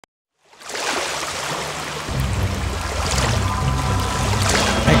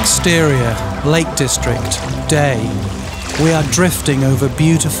Exterior, Lake District, day. We are drifting over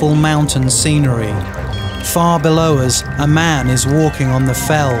beautiful mountain scenery. Far below us, a man is walking on the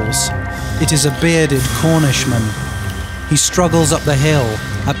fells. It is a bearded Cornishman. He struggles up the hill,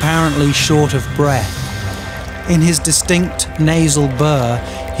 apparently short of breath. In his distinct nasal burr,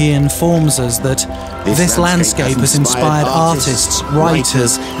 he informs us that this landscape has inspired artists,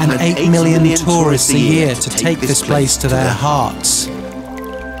 writers, and 8 million tourists a year to take this place to their hearts.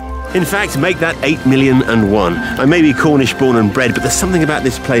 In fact, make that 8,000,001. I may be Cornish born and bred, but there's something about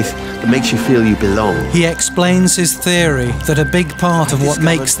this place that makes you feel you belong. He explains his theory that a big part of what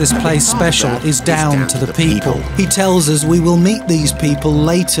makes this place special is down to the people. He tells us we will meet these people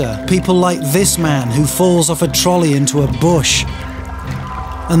later. People like this man who falls off a trolley into a bush.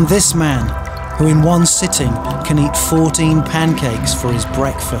 And this man who in one sitting can eat 14 pancakes for his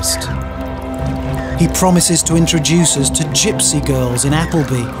breakfast. He promises to introduce us to gypsy girls in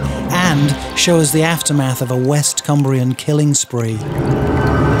Appleby and show us the aftermath of a West Cumbrian killing spree.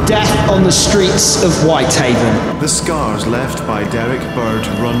 Death on the streets of Whitehaven. The scars left by Derek Bird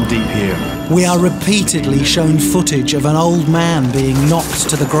run deep here. We are repeatedly shown footage of an old man being knocked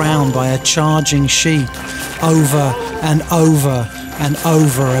to the ground by a charging sheep, over and over and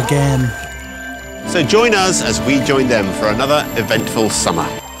over again. So join us as we join them for another eventful summer.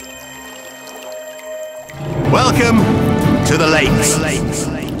 Welcome to the lakes.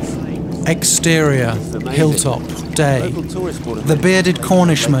 Exterior, hilltop, day. The bearded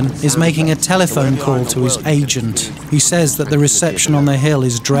Cornishman is making a telephone call to his agent. He says that the reception on the hill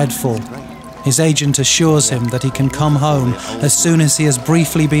is dreadful. His agent assures him that he can come home as soon as he has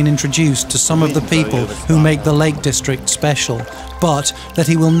briefly been introduced to some of the people who make the Lake District special, but that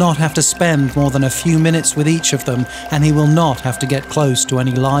he will not have to spend more than a few minutes with each of them, and he will not have to get close to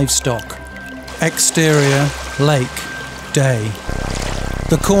any livestock. Exterior, lake, day.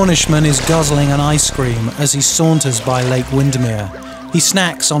 The Cornishman is guzzling an ice cream as he saunters by Lake Windermere. He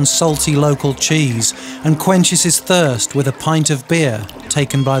snacks on salty local cheese and quenches his thirst with a pint of beer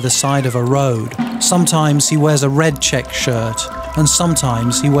taken by the side of a road. Sometimes he wears a red check shirt and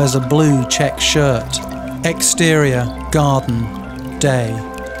sometimes he wears a blue check shirt. Exterior, garden, day.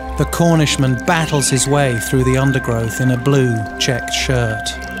 The Cornishman battles his way through the undergrowth in a blue checked shirt.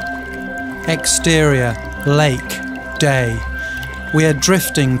 Exterior, lake, day. We are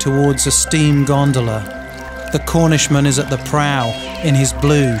drifting towards a steam gondola. The Cornishman is at the prow in his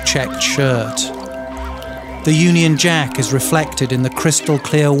blue checked shirt. The Union Jack is reflected in the crystal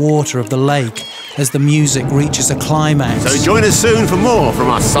clear water of the lake as the music reaches a climax. So join us soon for more from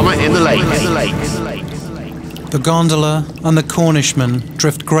our summer in the lakes. The gondola and the Cornishman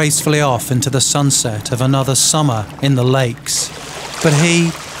drift gracefully off into the sunset of another summer in the lakes. But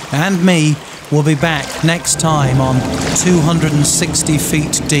he and me will be back next time on 260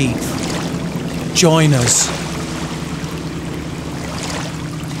 Feet Deep. Join us.